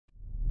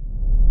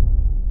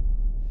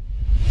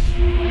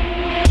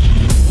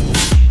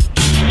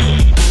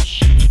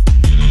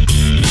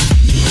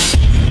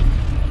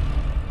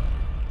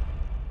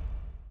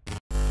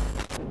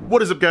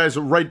What is up, guys?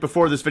 Right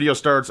before this video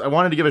starts, I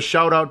wanted to give a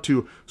shout out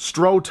to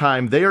STROH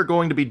Time. They are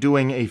going to be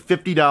doing a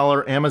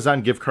 $50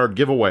 Amazon gift card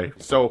giveaway.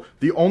 So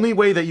the only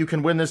way that you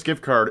can win this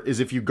gift card is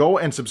if you go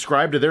and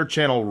subscribe to their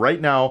channel right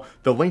now.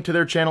 The link to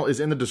their channel is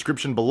in the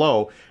description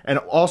below. And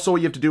also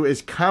what you have to do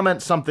is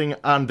comment something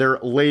on their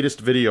latest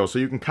video. So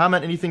you can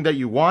comment anything that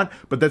you want,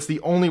 but that's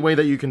the only way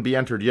that you can be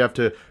entered. You have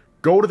to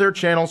go to their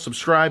channel,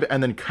 subscribe,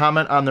 and then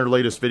comment on their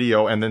latest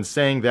video, and then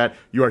saying that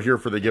you are here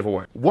for the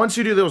giveaway. Once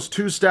you do those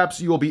 2 steps,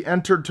 you will be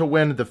entered to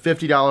win the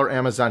 $50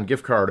 Amazon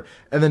gift card.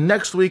 And then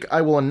next week, I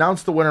will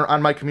announce the winner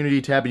on my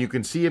community tab, and you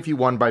can see if you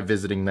won by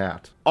visiting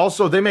that.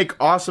 Also, they make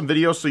awesome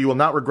videos, so you will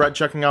not regret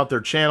checking out their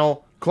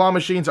channel. Claw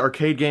machines,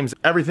 arcade games,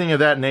 everything of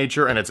that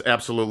nature, and it's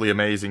absolutely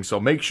amazing. So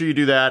make sure you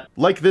do that.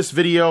 Like this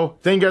video.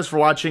 Thank you guys for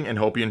watching, and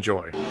hope you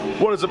enjoy.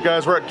 What is up,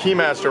 guys? We're at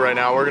Keymaster right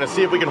now. We're gonna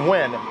see if we can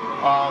win. You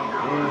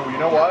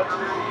know what?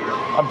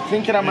 I'm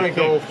thinking I'm gonna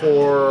go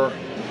for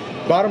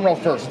bottom row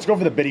first. Let's go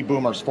for the Bitty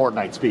Boomers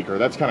Fortnite speaker.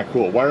 That's kind of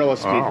cool. Wireless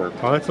speaker.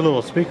 Oh, that's a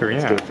little speaker, yeah.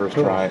 Let's do it first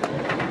try.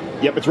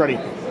 Yep, it's ready.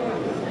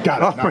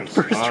 Got it. Nice.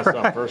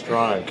 First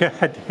try.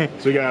 God dang.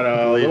 So we got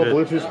a little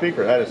Bluetooth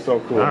speaker. That is so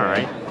cool. All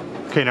right.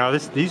 Okay, now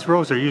these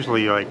rows are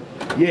usually like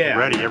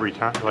ready every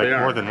time, like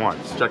more than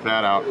once. Check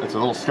that out. It's a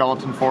little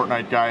skeleton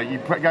Fortnite guy. You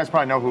guys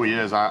probably know who he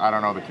is. I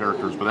don't know the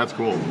characters, but that's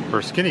cool. For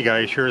a skinny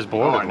guy, he sure is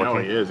bloated. Oh, I know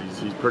he is.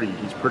 He's pretty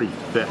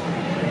thick.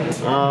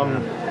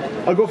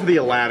 I'll go for the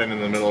Aladdin in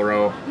the middle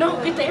row.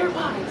 No, get the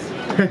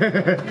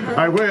AirPods.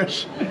 I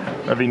wish.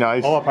 That'd be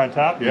nice. All up on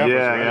top? Yeah.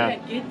 Yeah.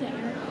 Get the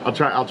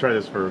AirPods. I'll try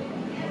this first.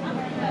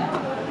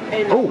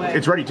 Oh,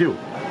 it's ready too.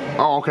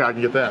 Oh, okay, I can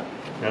get that.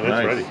 Yeah,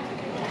 that's ready.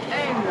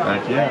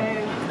 Thank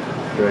you.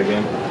 Do it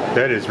again.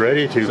 That is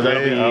ready to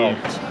play out.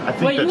 I think that's probably the best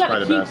thing. Wait, you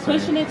gotta keep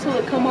pushing it till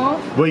it come off?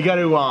 Well, you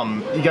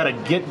gotta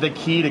get the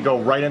key to go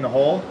right in the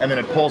hole, and then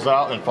it pulls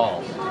out and it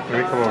falls. Let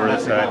me come over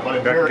this side. I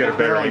can get a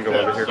better angle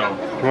over here.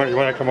 You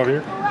want to come over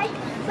here? I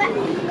can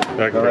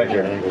get a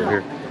better angle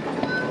here.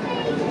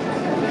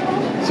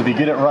 So if you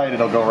get it right,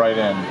 it'll go right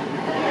in.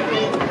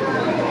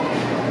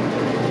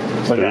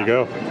 So there you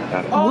go.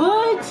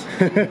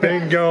 What?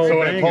 Bingo. So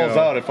when it pulls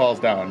out, it falls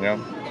down, yeah?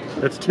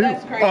 That's 2.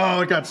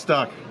 Oh, it got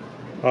stuck.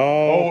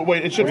 Oh,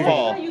 wait, it should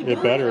fall. It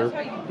better.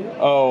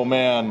 Oh,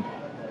 man.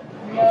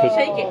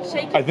 Shake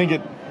it. I think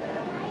it...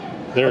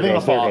 There it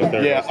goes.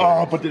 Yeah.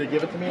 Oh, but did it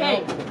give it to me?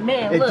 Hey,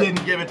 man, look. It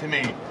didn't give it to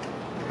me.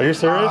 Are you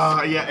serious?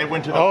 Yeah, it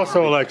went to the... Oh,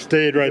 so like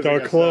stayed right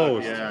there,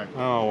 closed. Yeah.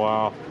 Oh,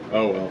 wow.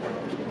 Oh, well.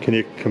 Can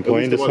you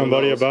complain to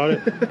somebody about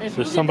it? Is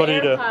there somebody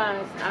to...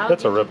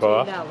 That's a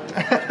ripoff.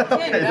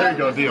 Okay, there you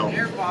go, deal.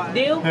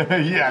 Deal?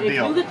 Yeah,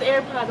 deal. If you get the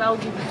AirPods, I'll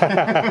give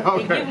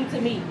you give them to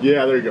me.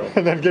 Yeah, there you go.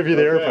 And then give you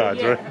the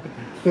AirPods, right?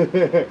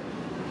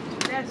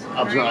 That's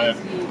I'll try it.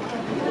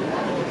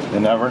 You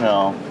never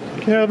know.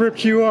 Yeah, it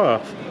ripped you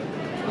off.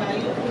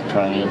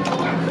 Trying.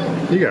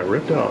 You got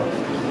ripped off.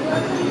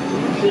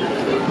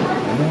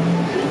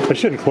 I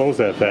shouldn't close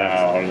that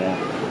fast. Oh, yeah.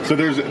 So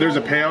there's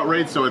a payout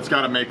rate, so it's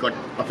got to make like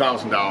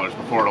 $1,000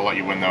 before it'll let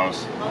you win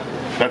those.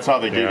 That's how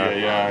they give you.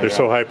 Yeah. They're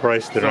so high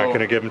priced, they're not going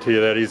to give them to you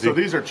that easy. So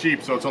these are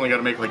cheap, so it's only got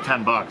to make like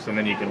 $10, and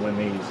then you can win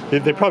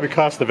these. They probably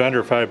cost the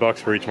vendor $5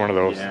 for each one of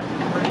those. Yeah.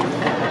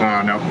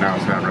 No, now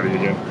it's not ready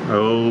again.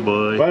 Oh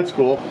boy. But that's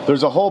cool.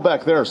 There's a hole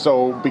back there,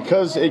 so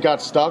because it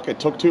got stuck, it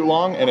took too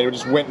long, and it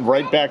just went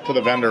right back to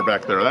the vendor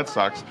back there. That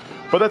sucks.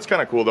 But that's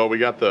kind of cool, though. We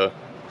got the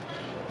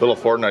little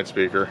Fortnite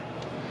speaker.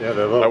 Yeah,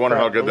 I wonder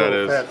how good that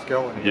is.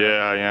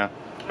 Yeah.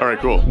 All right,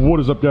 cool. What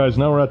is up, guys?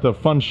 Now we're at the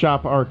Fun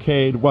Shop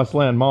Arcade,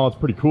 Westland Mall. It's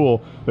pretty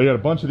cool. They got a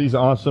bunch of these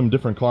awesome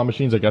different claw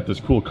machines. They got this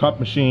cool cup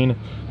machine.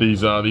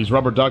 These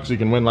rubber ducks you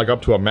can win like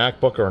up to a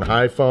MacBook or an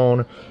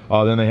iPhone.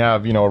 Then they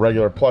have, a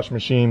regular plush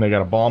machine. They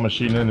got a ball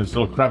machine in this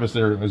little crevice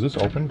there. Is this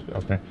opened?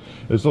 Okay.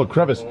 This little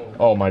crevice.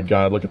 Oh my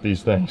God, look at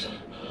these things.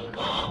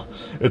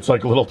 It's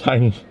like little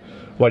tiny,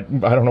 like,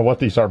 I don't know what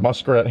these are,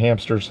 muskrat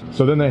hamsters.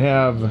 So then they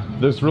have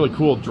this really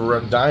cool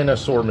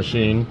dinosaur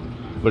machine.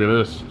 Look at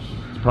this.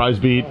 Surprise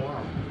Beat.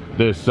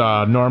 This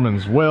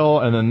Norman's Will,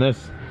 and then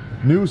this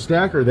new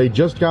stacker. They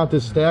just got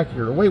this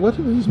stacker. Wait, what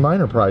are these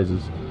minor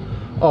prizes?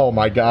 Oh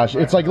my gosh,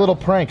 it's like little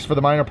pranks for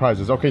the minor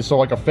prizes. Okay, so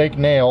like a fake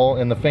nail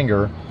in the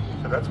finger.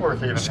 So that's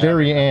worth it.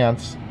 Scary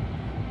ants.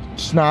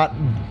 Snot.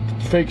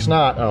 Fake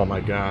snot. Oh my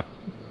God.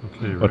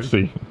 Okay, ready? Let's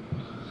see.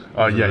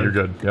 Yeah, you're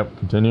good. Yep,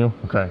 continue.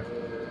 Okay.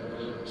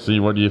 See,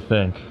 what do you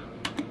think?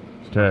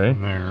 Okay.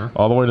 There.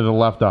 All the way to the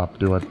left up.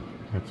 Do it.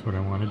 That's what I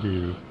want to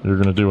do. You're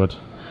gonna do it.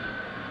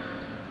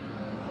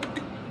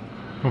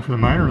 Go for the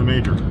minor or the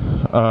major?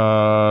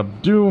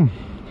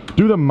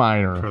 Do the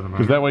minor,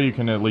 because that way you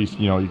can at least,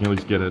 you can at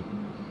least get it.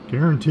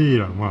 Guaranteed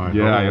on mine.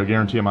 Yeah, you'll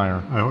guarantee a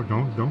minor.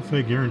 Don't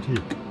say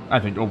guaranteed. I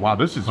think. Oh wow,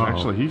 this is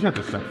actually, he's got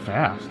this set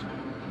fast.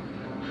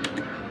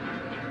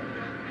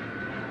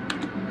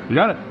 You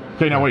got it.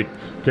 Okay, now wait.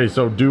 Okay,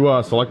 so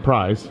do select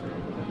prize.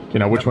 Okay,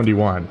 now which one do you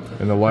want?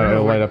 And the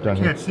light up down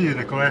here. I can't see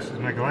the glasses.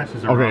 My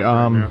glasses are okay.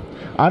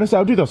 Honestly,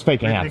 I'll do those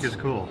fake ants. I think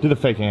it's cool. Do the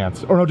fake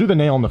ants, or no, do the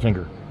nail in the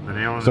finger. The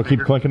nail in the finger?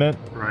 finger? Keep clicking it.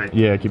 Right.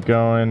 Yeah, keep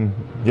going.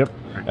 Yep.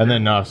 Right, and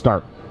then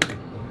start.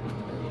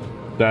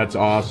 That's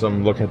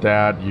awesome. Look at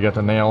that. You got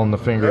the nail in the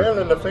finger. Nail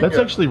in the finger. That's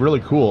actually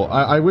really cool.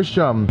 I wish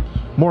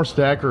more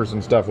stackers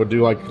and stuff would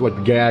do like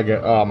gag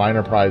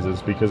minor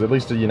prizes, because at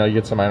least you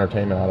get some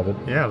entertainment out of it.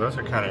 Yeah, those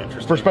are kind of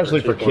interesting.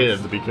 Especially for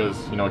kids, because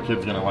a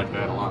kid's gonna like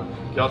that a lot.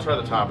 Okay, I'll try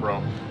the top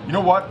row. You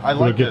know what? I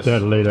like this. We'll get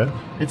that later.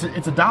 It's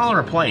 $1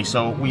 a play,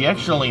 so we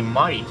actually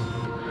might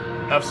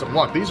have some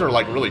luck. These are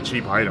like really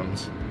cheap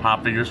items.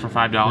 Pop figures for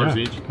 $5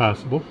 each.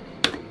 Possible.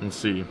 Let's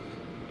see.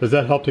 Does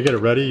that help to get it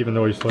ready, even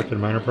though he selected a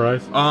minor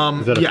prize?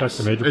 Does that affect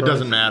the major prize? It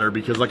doesn't matter,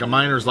 because like a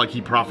miner's like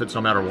he profits no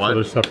matter what. So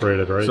they're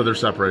separated, right? So they're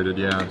separated,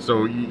 yeah.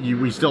 So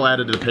we still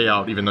added to the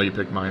payout even though you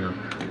picked minor.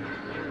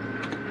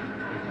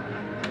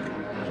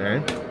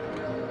 Okay.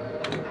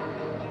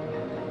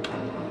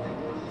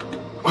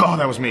 Oh,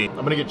 that was me.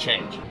 I'm gonna get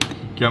change.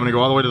 Okay, I'm gonna go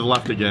all the way to the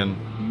left again.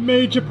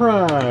 Major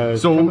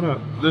prize.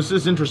 So this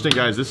is interesting,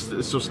 guys.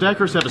 So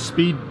stackers have a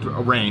speed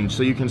range,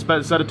 so you can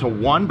set it to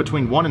 1,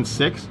 between 1 and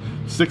 6.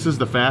 6 is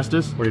the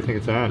fastest. What do you think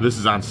it's on? This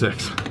is on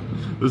 6.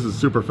 This is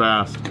super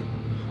fast.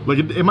 Like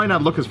it might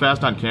not look as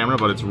fast on camera,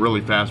 but it's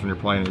really fast when you're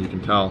playing it. You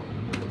can tell.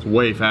 It's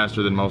way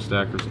faster than most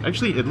stackers.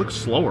 Actually, it looks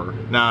slower.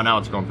 Now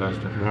it's going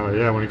faster. Oh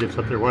yeah, when it gets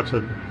up there, watch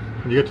it.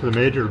 When you get to the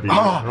major, it'll be.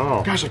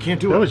 Oh gosh, I can't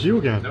do it. That was you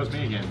again. That was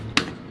me again.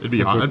 It'd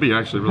be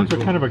actually really That's cool.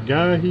 what kind of a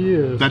guy he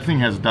is. That thing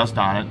has dust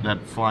on it, that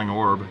flying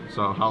orb.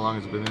 So how long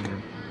has it been in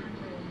here?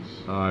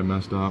 Oh, I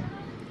messed up.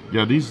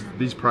 Yeah, these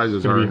prizes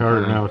It's gonna are be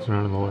harder now. It's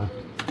not on the left.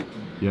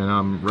 Yeah, now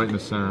I'm right in the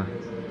center.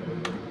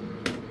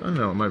 I don't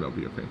know, it might not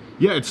be okay.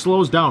 Yeah, it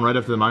slows down right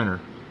after the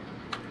minor.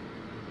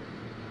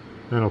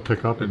 Then it'll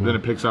pick up. And then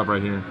it picks up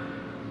right here.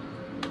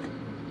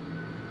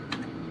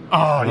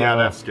 Oh yeah,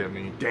 that skipped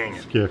me. Dang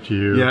it. Skipped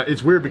you. Yeah,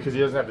 it's weird because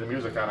he doesn't have the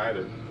music on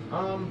either.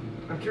 I'm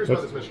curious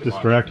about this mission.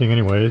 Distracting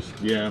anyways.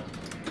 Yeah.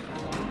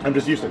 I'm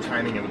just used to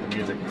timing it with the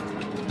music.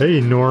 Hey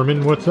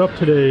Norman, what's up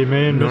today,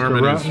 man?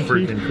 Norman Mr. is Rotten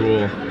freaking Teeth?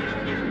 cool.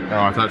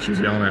 Oh, I thought she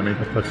was yelling at me.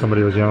 I thought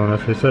somebody was yelling at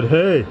us. They said,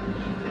 hey,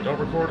 don't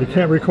record. You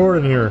can't record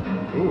in here.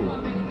 Ooh.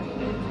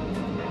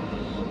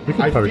 We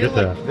could probably get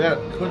that. That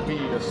could be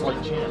a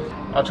slight chance.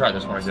 I'll try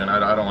this one again.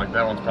 I don't like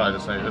that one's probably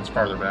the same. It's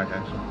farther back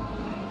actually.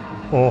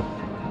 Oh,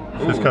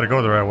 just gotta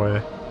go the right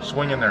way.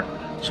 Swing in there.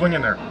 Swing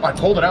in there. I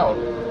pulled it out.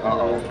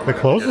 Uh-oh. It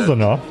closes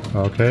enough.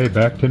 Okay,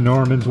 back to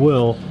Norman's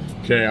will.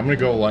 Okay, I'm gonna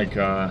go like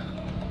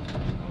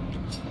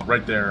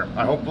right there.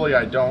 Hopefully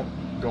I don't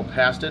go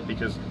past it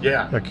because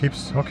That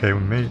keeps okay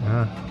with me.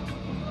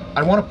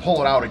 I want to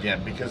pull it out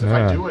again because if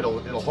I do,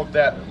 it'll hook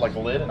that like a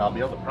lid and I'll be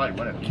able to probably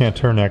win it. Can't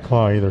turn that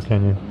claw either,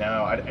 can you?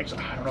 No, I don't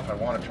know if I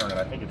want to turn it.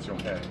 I think it's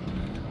okay.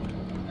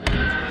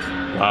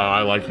 Wow,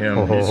 I like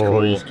him. He's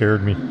cool. He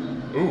scared me.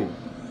 Ooh.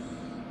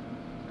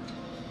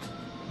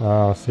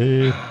 Oh,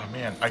 see? Oh,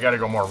 man, I gotta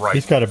go more right.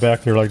 He's got it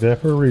back there like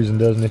that for a reason,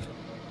 doesn't he?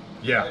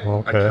 Yeah,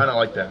 okay. I kind of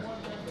like that.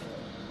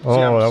 Oh,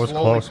 see, that was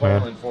close,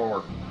 man.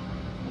 Forward.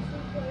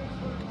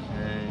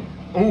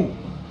 Okay. Ooh.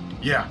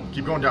 Yeah,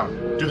 keep going down.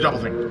 Do the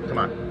double thing. Come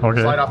on.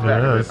 Okay. Slide off the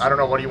back. Yes. I don't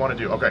know. What do you want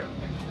to do? Okay.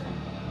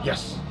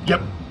 Yes.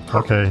 Yep.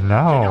 Perfect. Okay,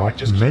 now I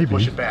just maybe.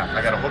 push it back.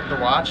 I gotta hook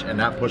the watch and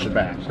not push it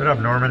back. Shut up,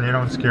 Norman. You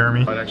don't scare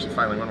me. I'd actually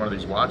finally win one of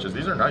these watches.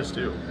 These are nice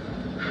too.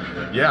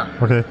 Yeah.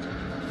 Okay.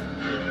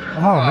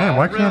 Oh man,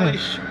 why can't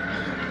it?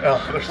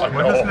 Oh, there's like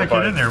Why doesn't it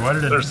get in there? Why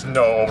did it? There's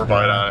no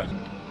overbite on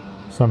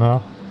it.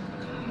 Somehow.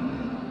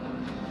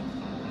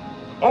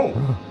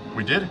 Oh,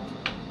 we did?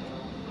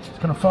 It's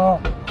gonna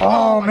fall.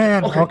 Oh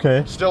man.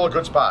 Okay. Still a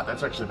good spot.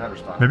 That's actually a better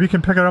spot. Maybe you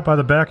can pick it up by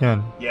the back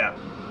end. Yeah.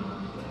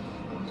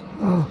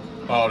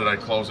 Oh, did I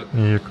close it?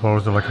 Yeah, you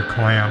closed it like a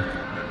clam.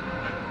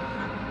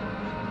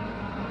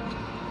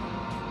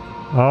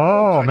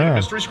 Oh man.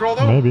 Mystery scroll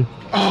though? Maybe.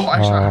 Oh,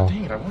 actually,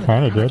 dang it! I won.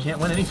 Kinda did. I can't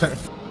win anything.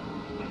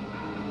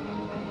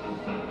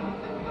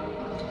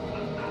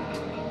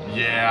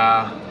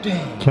 Yeah.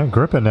 Dang. Can't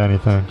grip into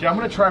anything. Yeah, I'm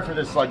gonna try for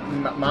this like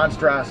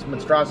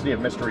monstrosity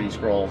of mystery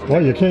scrolls.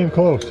 Well, you came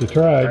close. You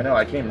tried. I know.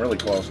 I came really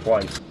close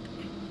twice.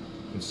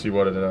 Let's see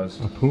what it does.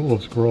 A pool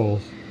of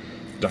scrolls.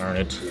 Darn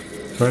it.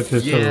 Try to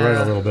the right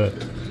a little bit.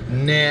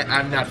 Nah,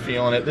 I'm not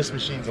feeling it. This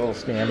machine's a little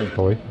scammy.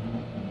 Boy.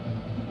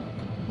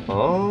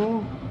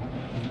 Oh.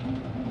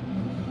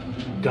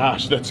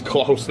 Gosh, that's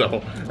close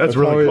though. That's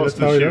really close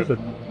to shoot.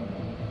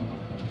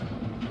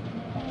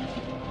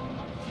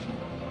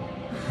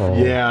 Oh.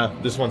 Yeah,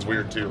 this one's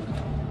weird too.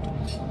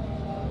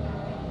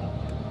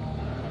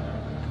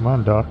 Come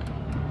on, Doc.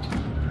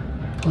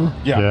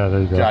 Yeah, there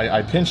you go. Yeah,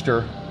 I pinched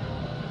her.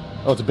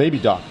 Oh, it's a baby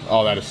duck.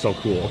 Oh, that is so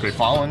cool. Okay,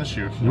 follow in the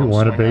chute. You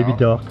want a baby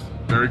duck?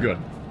 Very good.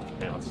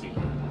 Okay, let's see.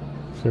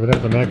 See if it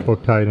has a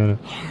MacBook tied in it.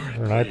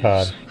 Or an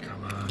iPod.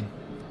 Come on.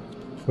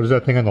 What is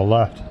that thing on the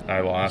left? I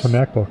lost. It's a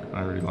MacBook.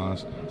 I already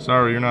lost.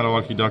 Sorry, you're not a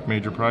Lucky Duck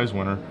major prize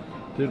winner.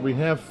 Did we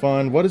have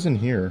fun? What is in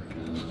here?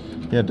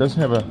 Yeah, it does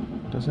have a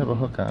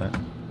hook on it.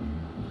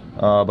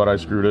 But I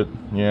screwed it.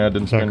 Yeah, it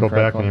didn't spin. Can't go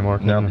back anymore.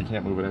 No, you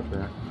can't move it after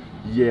that.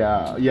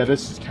 Yeah,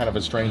 this is kind of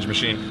a strange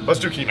machine. Let's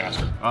do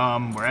Keymaster.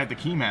 We're at the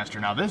Keymaster.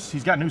 Now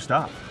he's got new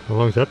stuff. How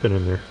long has that been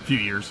in there? A few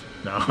years.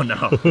 No.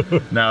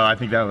 No, I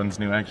think that one's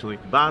new actually.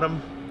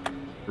 Bottom,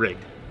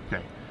 rigged.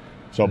 Okay.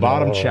 So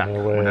bottom No, check.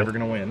 no We're way. never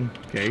gonna win.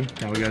 Okay,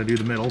 now we gotta do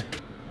the middle.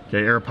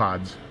 Okay,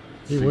 AirPods.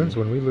 He wins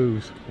when we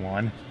lose.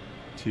 1,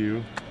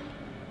 2.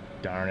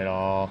 Darn it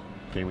all.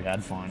 Okay, we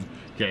had fun.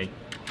 Okay,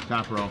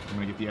 top row. I'm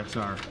gonna get the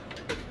XR.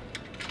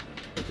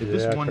 If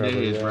this one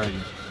day is ready.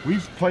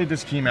 We've played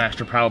this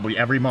Keymaster probably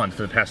every month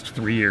for the past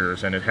 3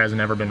 years, and it hasn't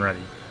ever been ready.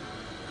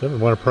 You haven't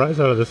won a prize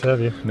out of this,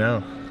 have you?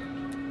 No,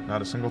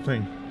 not a single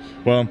thing.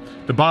 Well,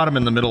 the bottom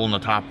and the middle and the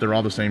top, they're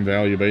all the same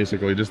value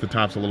basically. Just the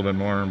top's a little bit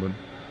more, but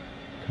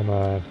Come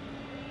on.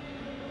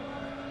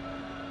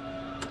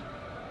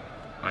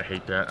 I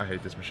hate that. I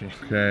hate this machine.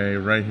 Okay,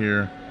 right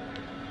here.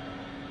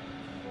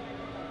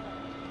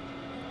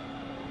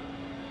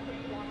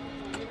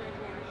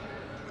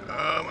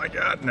 Oh my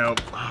God, no.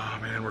 Oh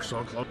man, we're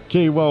so close.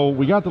 Okay, well,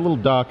 we got the little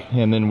duck,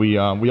 and then we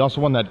also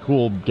won that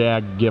cool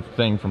gag gift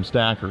thing from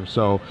Stacker,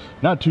 so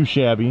not too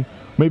shabby.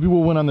 Maybe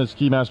we'll win on this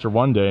Keymaster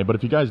one day, but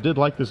if you guys did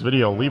like this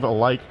video, leave it a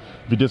like.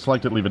 If you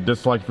disliked it, leave a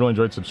dislike. If you really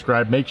enjoyed,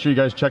 subscribe. Make sure you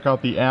guys check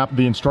out the app.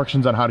 The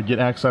instructions on how to get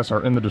access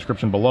are in the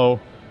description below.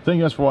 Thank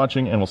you guys for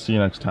watching, and we'll see you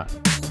next time.